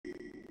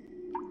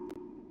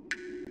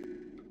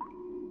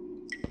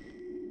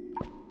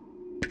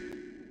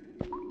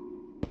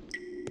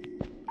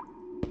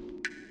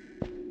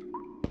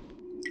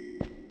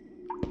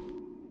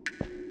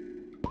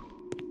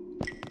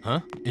Huh?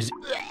 Is it...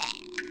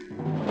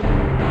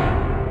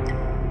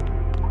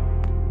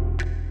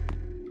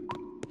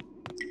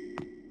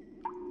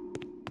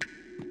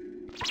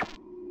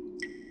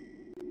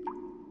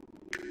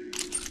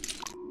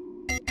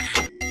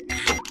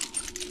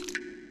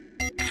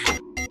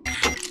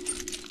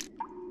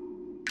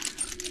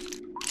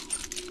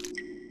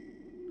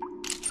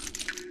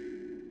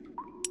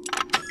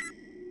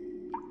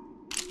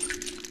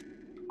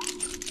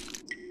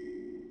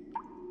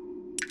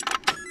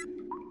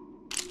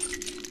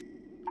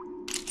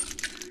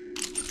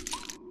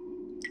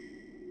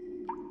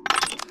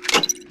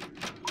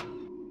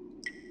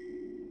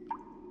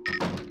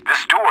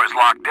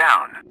 Locked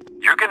down.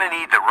 You're gonna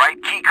need the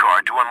right key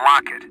card to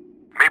unlock it.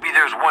 Maybe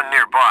there's one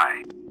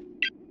nearby.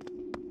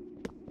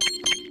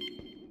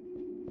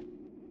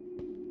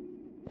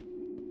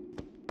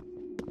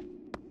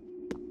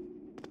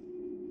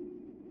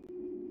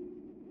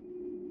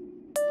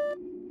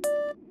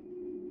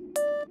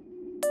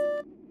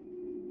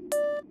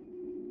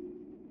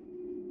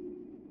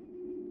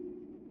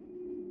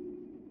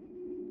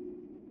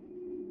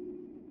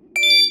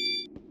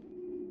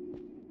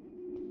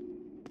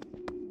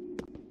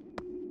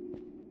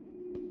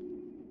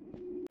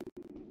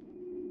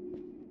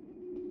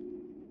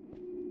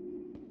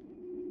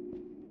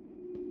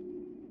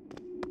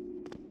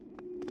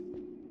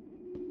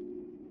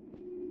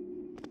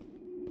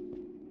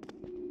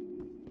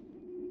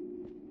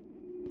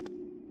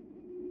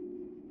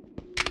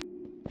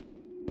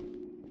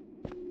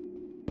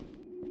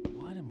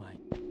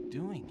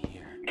 Doing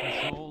here?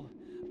 Control,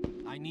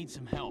 I need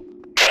some help.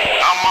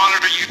 I'll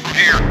monitor you from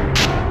here.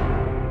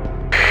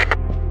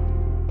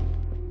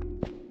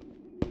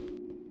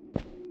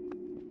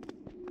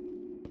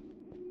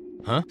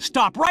 Huh?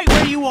 Stop right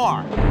where you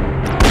are!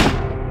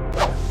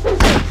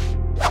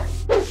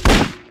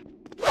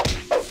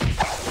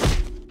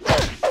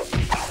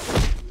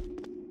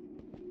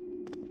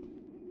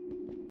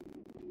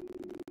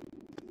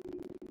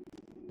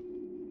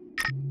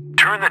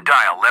 Turn the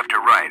dial left or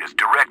right as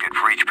directed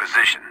for each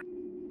position.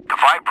 The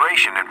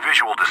vibration and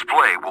visual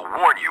display will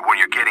warn you when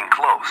you're getting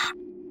close.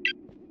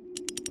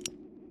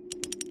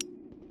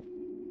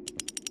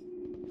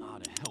 Ah,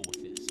 to hell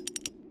with this.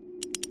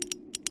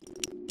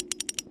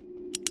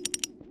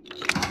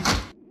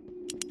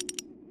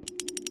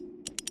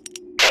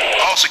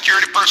 All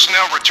security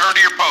personnel return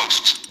to your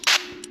posts.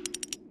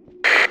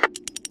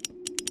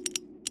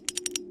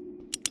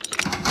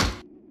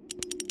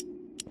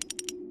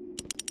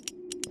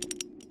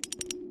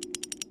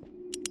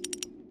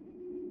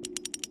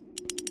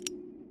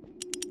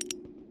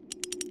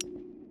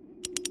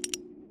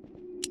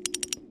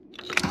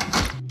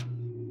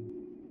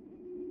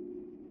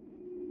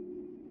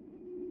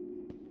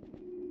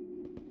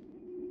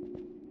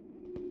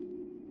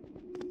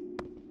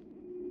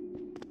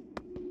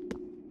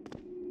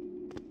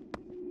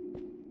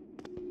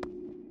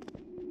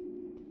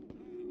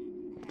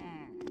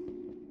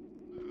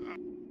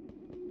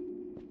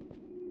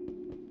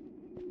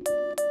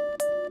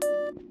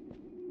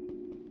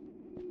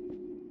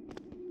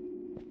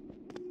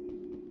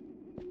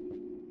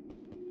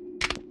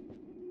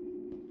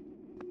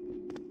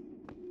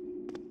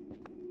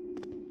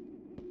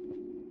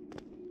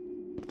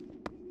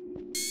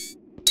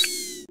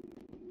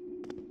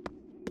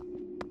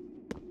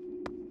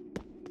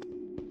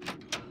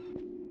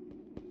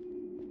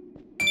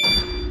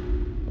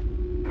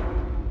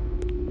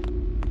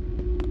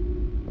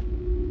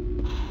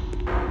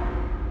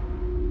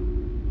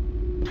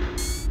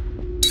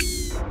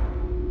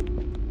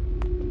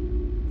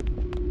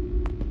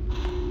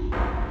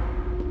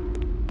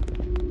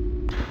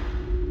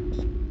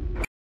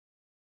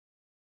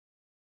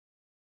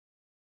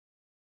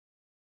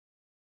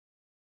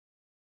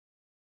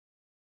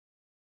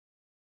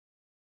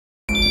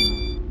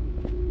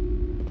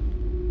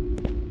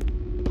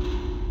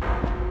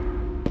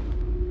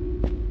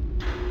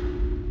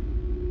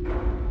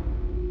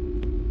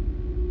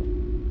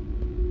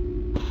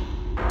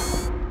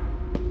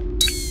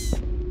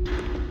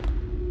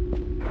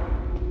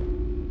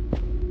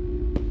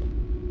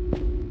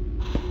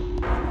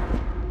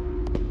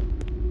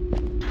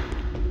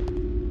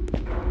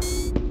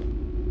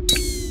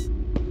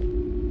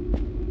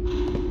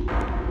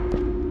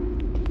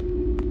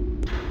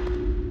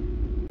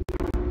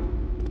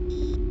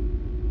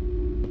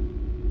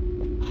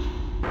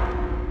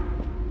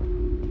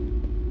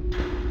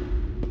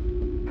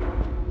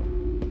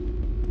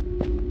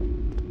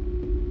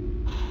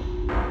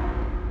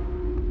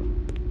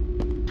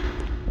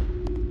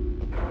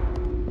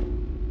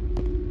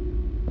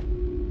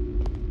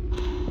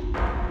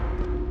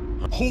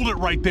 Hold it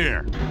right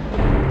there!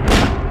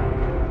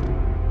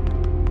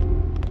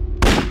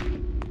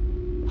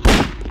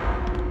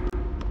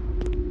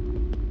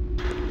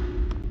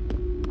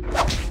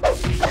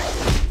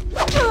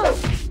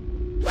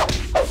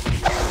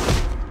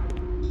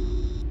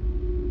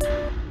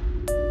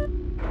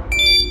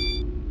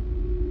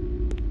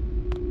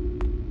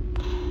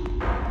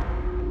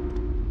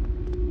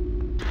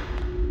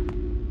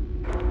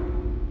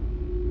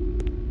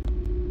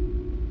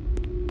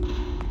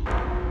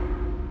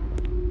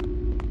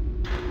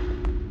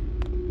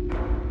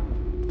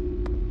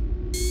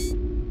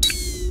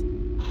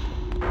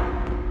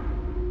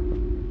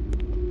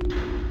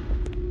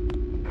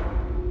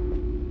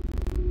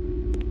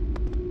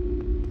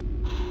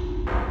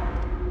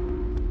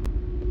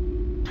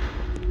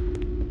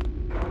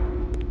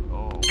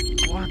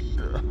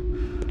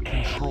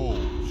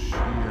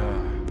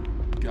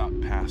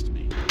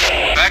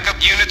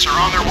 Backup units are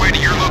on their way to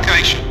your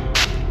location.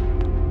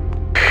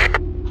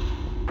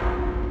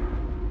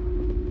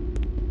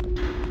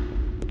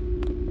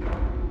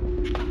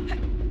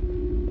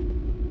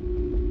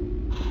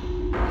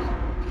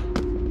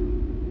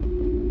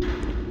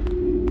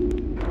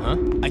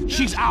 Huh?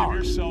 She's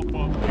ours!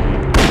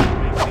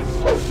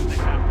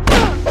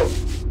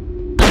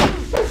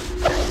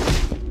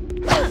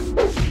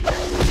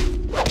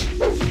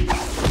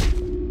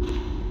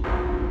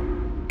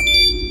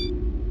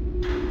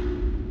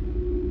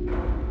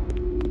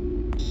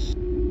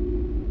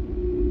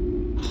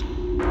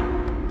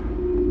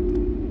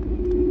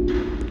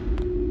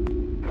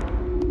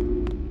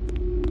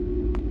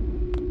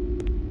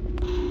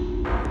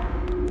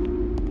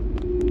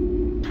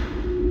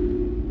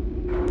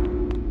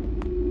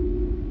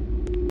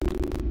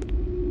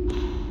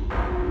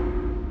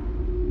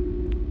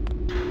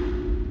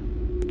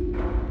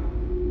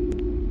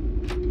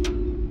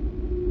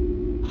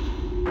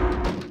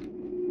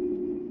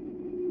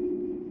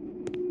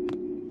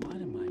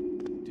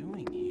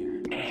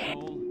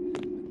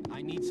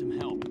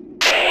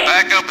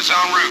 Backup is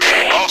en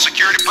route. All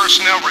security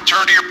personnel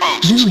return to your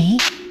posts. Louis,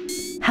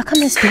 how come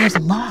this door's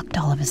locked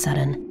all of a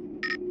sudden?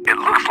 It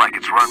looks like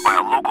it's run by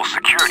a local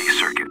security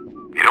circuit.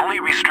 It only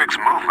restricts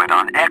movement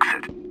on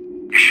exit.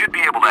 You should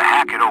be able to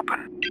hack it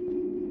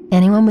open.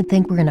 Anyone would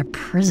think we're in a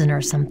prison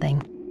or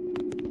something.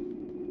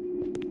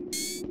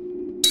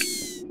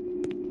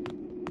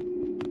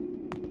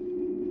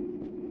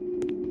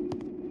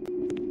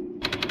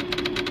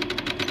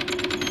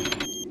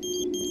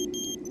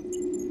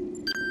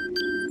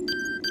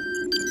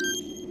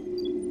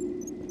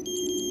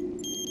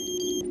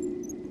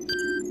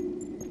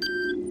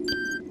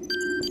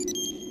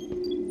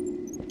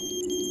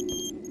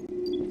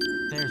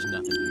 There's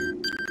nothing here.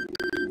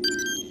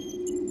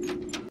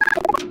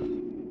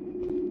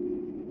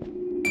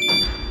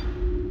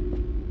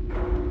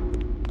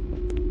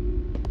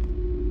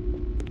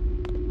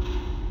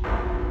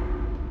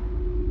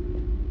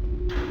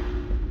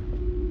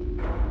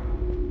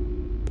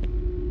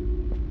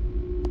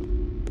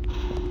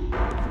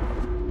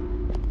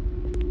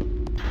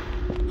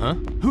 Huh?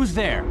 Who's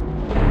there?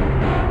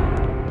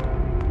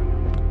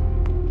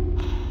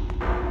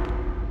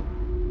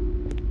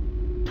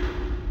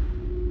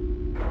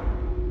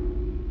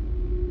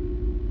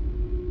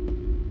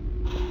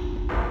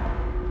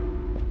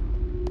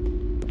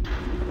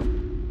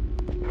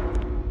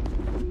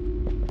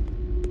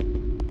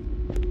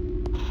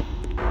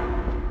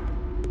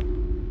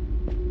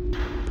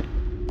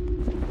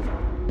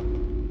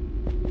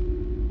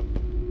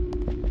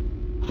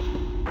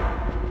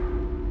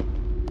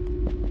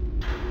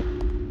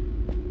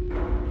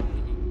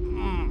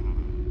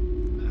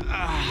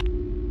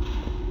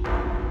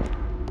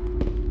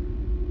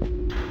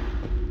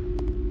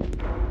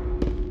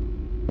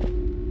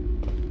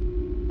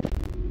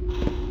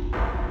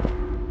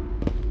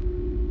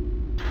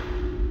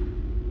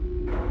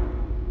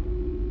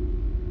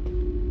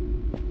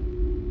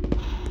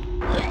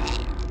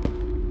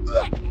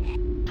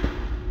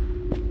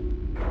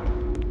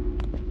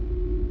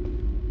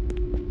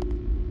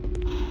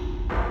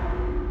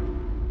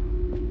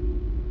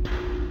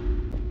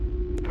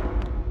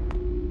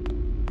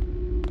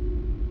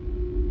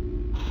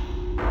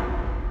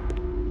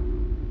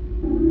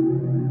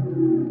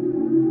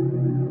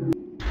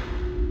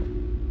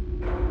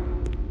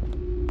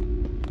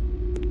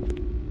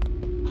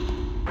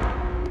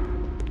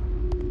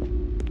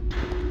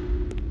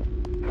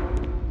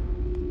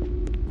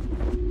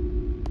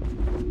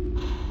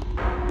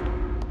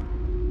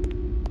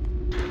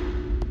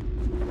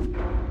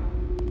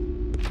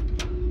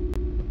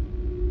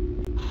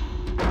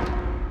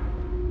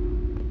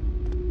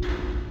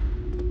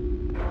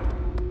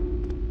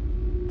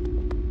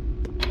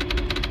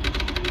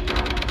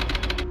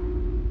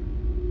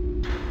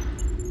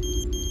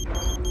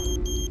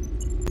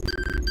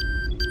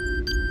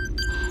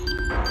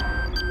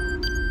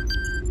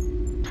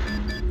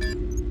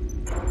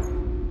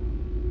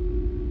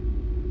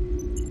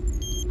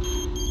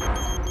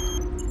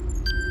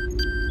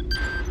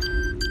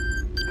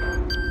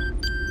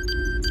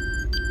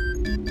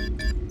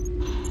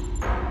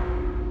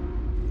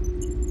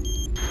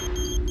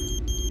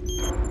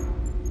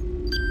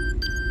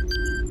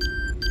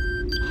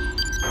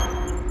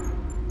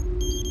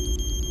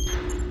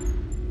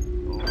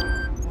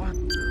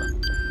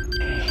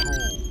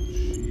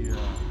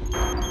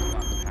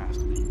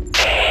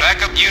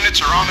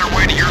 Units are on their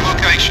way to your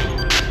location.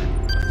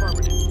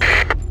 Affirmative.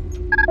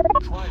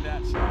 Try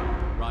that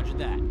side. Roger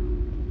that.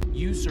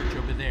 You search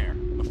over there.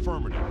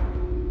 Affirmative.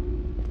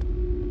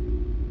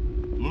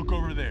 Look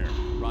over there.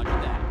 Roger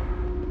that.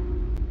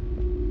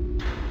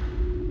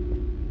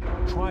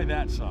 Try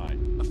that side.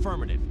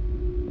 Affirmative.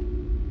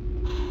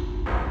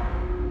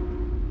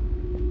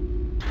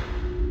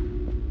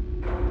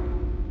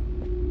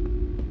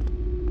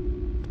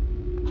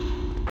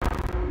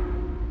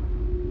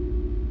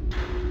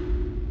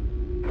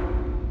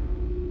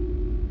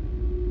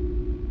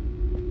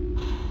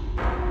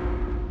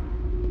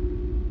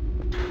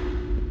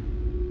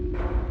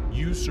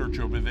 You search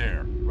over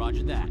there.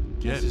 Roger that.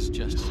 This is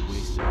just a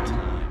waste of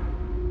time.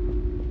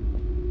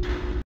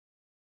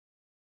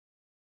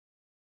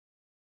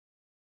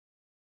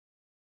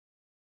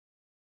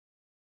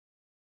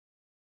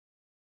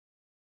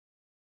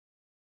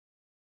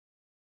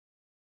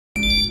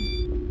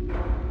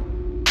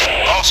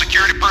 All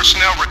security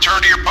personnel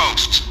return to your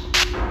posts.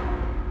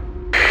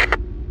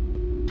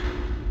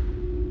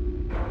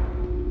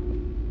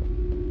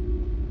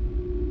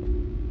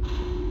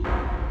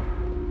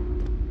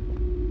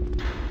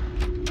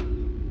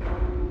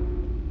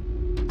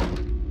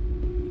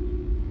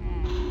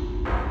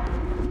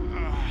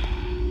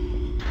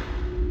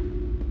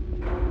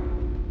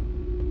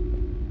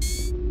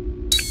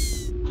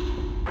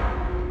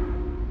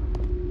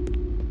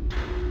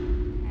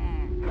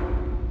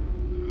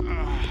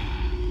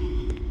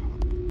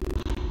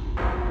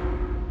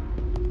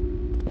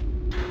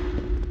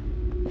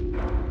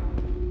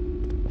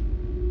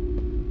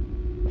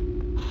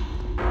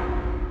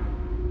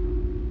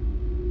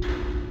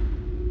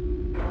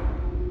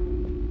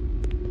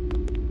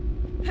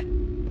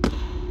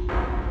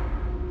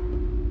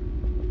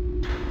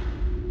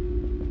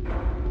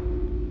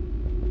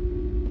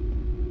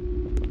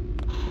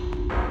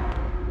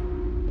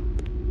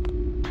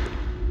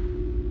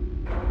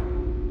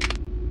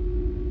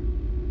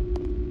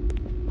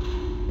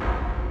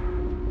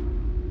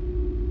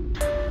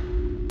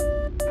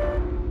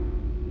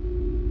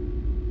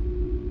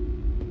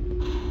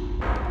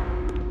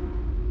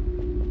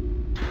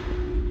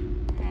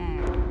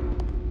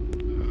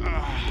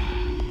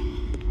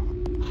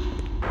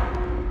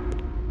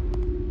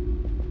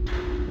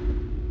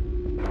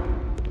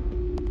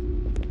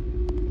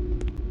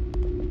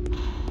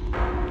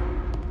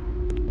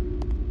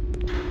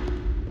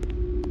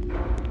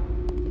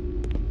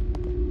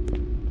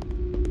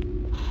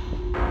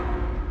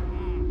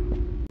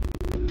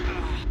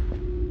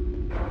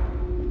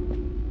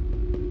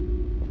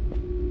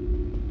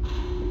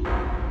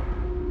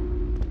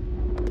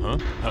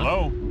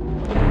 Hello?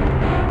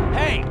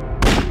 Hey!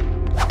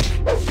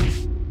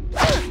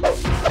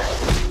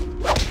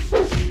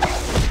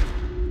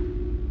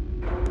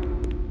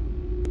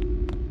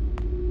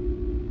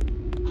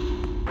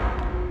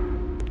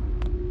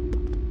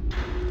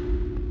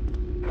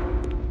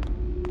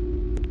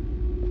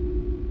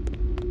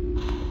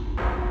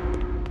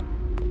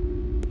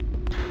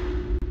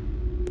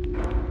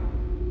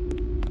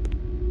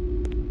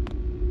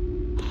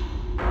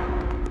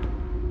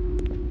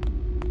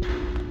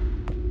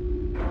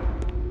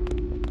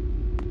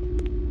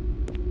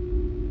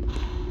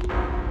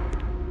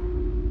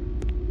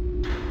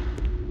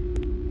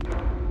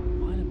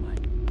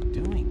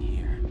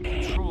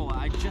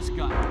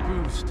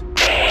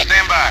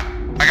 Stand by.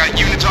 I got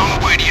units on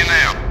the way to you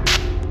now.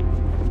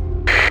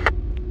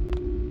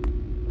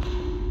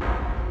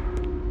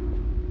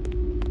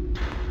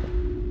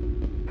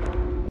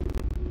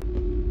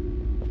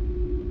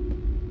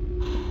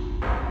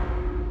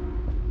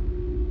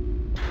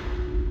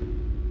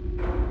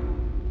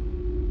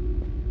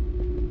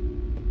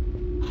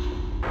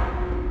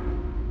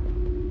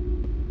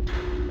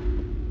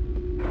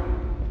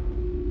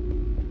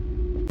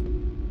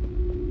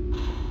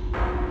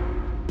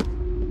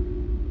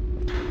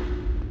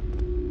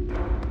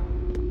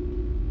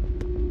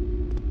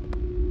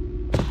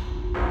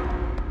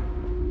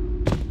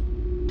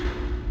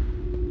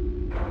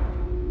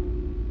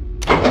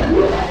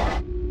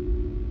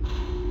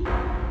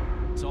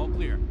 It's all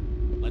clear.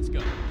 Let's go.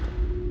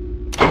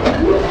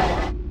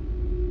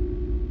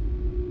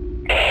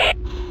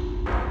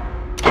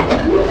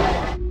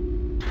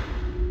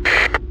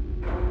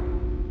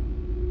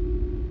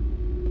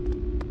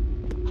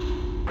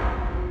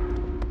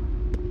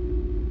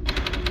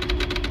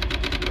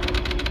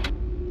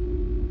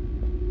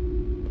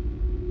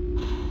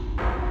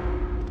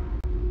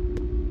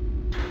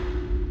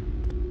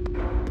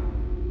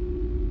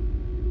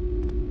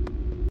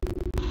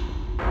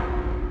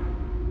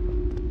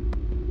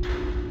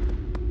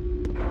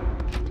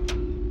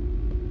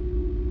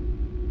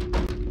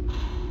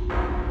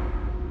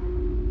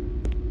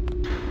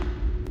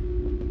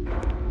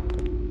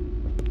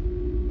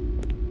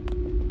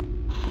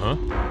 Huh?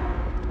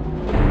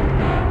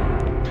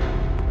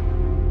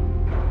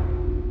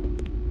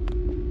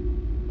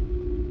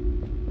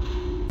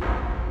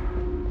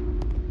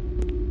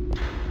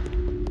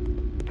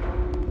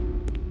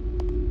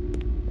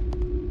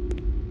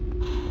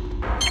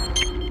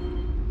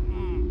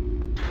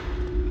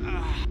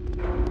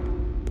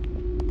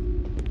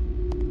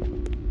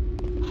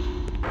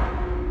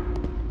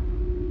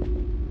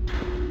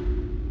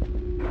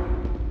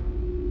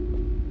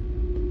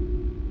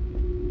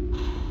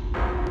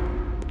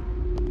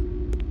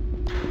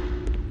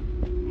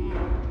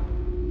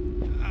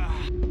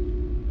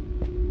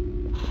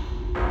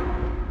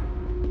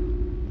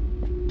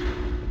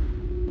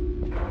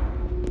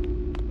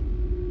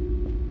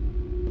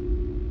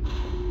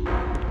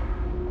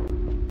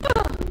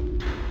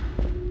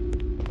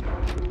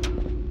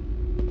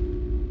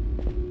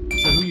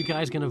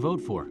 Guys gonna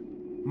vote for?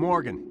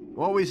 Morgan.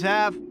 Always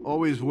have,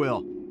 always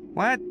will.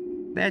 What?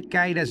 That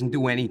guy doesn't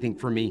do anything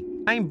for me.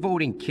 I'm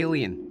voting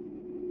Killian.